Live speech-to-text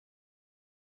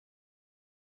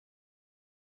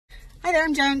Hi there,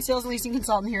 I'm Jen, sales and leasing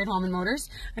consultant here at Holman Motors.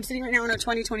 I'm sitting right now in a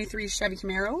 2023 Chevy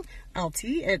Camaro LT.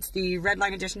 It's the red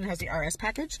line edition that has the RS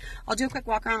package. I'll do a quick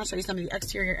walk around. I'll show you some of the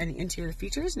exterior and the interior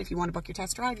features. And if you want to book your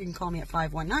test drive, you can call me at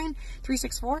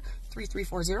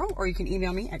 519-364-3340, or you can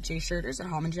email me at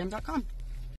jsherders@holmangem.com.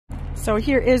 So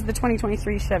here is the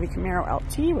 2023 Chevy Camaro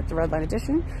LT with the red line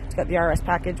edition. It's got the RS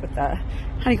package with the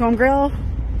honeycomb grille,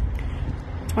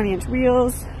 20-inch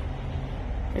wheels.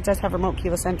 It does have remote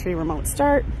keyless entry, remote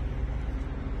start.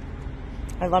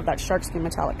 I love that shark skin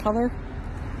metallic color.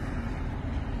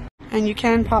 And you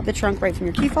can pop the trunk right from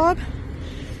your key fob,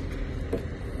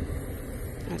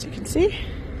 as you can see.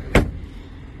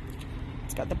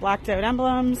 It's got the blacked out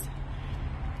emblems,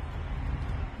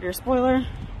 rear spoiler,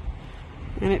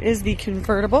 and it is the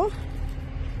convertible,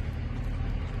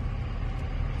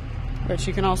 which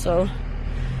you can also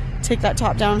take that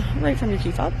top down right from your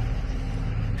key fob.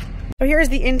 So here is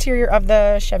the interior of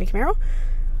the Chevy Camaro.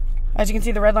 As you can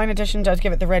see, the red line edition does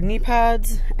give it the red knee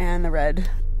pads and the red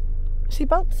seat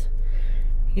belts.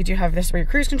 You do have this where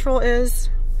your cruise control is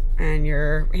and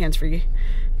your hands-free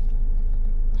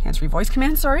voice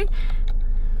command, sorry.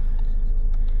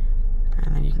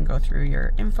 And then you can go through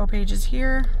your info pages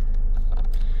here.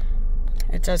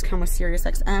 It does come with Sirius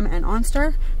XM and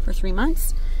OnStar for 3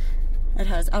 months. It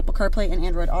has Apple CarPlay and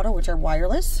Android Auto, which are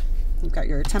wireless. You've got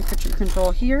your temperature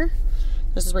control here.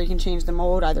 This is where you can change the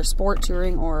mode, either sport,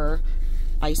 touring, or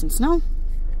ice and snow.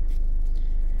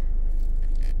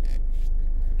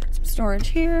 Some storage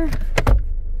here.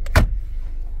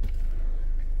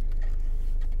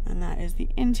 And that is the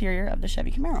interior of the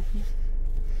Chevy Camaro. And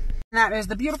that is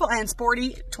the beautiful and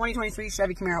sporty 2023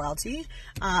 Chevy Camaro LT.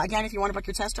 Again, if you want to book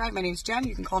your test drive, my name is Jen.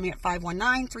 You can call me at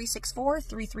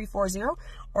 519-364-3340,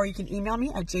 or you can email me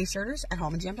at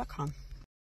jsherders@holmangem.com.